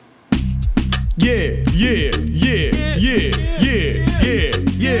Yeah, yeah, yeah, yeah, yeah, yeah,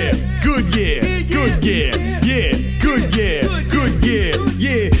 yeah. Good yeah, good yeah, yeah, good yeah, good yeah,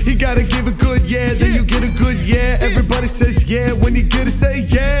 yeah. You gotta give a good yeah, then you get a good yeah. Everybody says yeah when you get it, say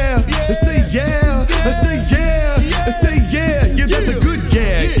yeah. I say yeah, I say yeah, I say yeah. Yeah, that's a good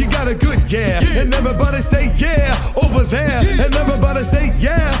yeah. You got a good yeah, and everybody say yeah over there, and everybody say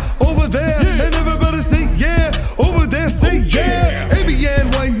yeah over there, and everybody say yeah over there. Say yeah.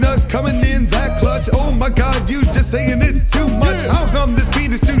 ABN White Nuts coming in that clutch. Oh my God, you just saying it's too much. How come this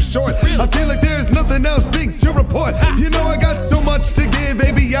beat is too short? I feel like there's nothing else big to report. You know I got so much to give,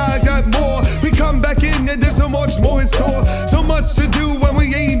 baby, I got more. We come back in and there's so much more in store. So much to do when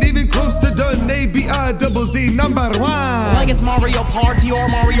we ain't even close to done. ABIZZ number one. Like it's Mario Party or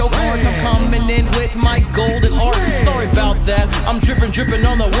Mario Kart. I'm coming in with my golden art. Sorry about that, I'm dripping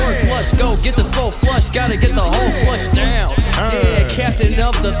on the word flush. Go get the soul flush, gotta get the whole flush down. Yeah, captain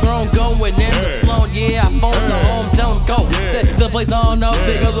of the throne, going in the flown. Yeah, I phoned the home, tell him go. Set the place on up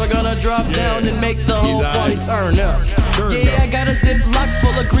because we're gonna drop down and make the whole party turn up. Yeah, I got a Ziploc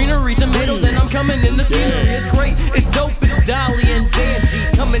full of greenery, tomatoes, and I'm coming in the scenery. It's great, it's dope, it's Dolly and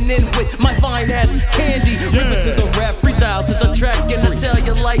Danji. Coming in with my fine ass candy. Ripping to the rap, freestyle to the track, and I tell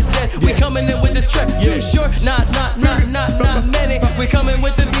you like that. We coming in with this track, too short, not many. We coming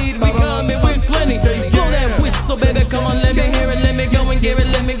with the beat, we coming with plenty. Blow that whistle, baby, come on, let me hear it, let me go and get it,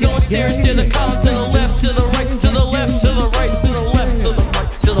 let me go and steer it. Steer the column to the left, to the right, to the left, to the right, to the left, to the right,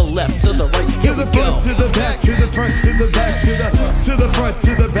 to the left, to the right. To the front, to the back, to the front, to the back, to the front,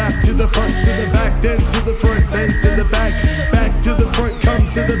 to the back, to the front, to the back, then to the front, then to the back, back to the front, come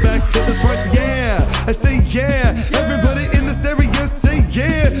to the back, to the front. Yeah, I say yeah. Everybody in this area say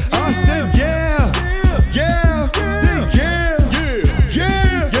yeah. I said yeah, yeah, say yeah,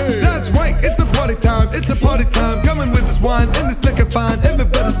 yeah. That's right. It's a party time. It's a party time. Coming with this wine and this liquor fine.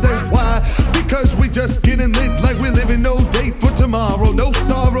 Everybody says why? Because we just getting lit like we're living no day for tomorrow. No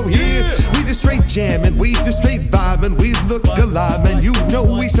sorrow here. We just straight jamming. We just straight vibing. We look alive, and you know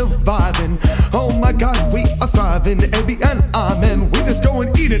we surviving. Oh my God, we are thriving. AB and almond. We just go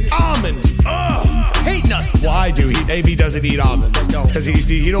and eat an almond. Hate nuts. Why do he? AB doesn't eat almonds because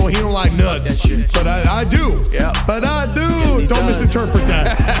he don't like nuts. But I do. Yeah. But I do. Yes, Don't does. misinterpret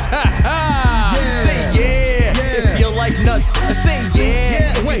that. Say yeah. If you like nuts, I say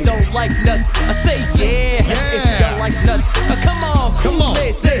yeah. If you don't like nuts, I say yeah. If you don't like nuts, come on,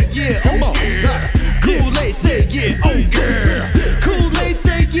 Kool-Aid, say yeah. Come on. Kool-Aid, say yeah. Oh yeah. Kool-Aid,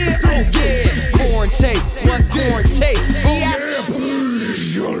 say yeah. Oh yeah. Corn taste, what corn taste? Oh yeah!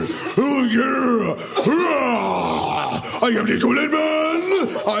 I am the Kool-Aid Man!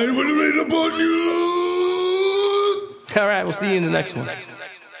 I will read upon you! All right, we'll see you in the next one.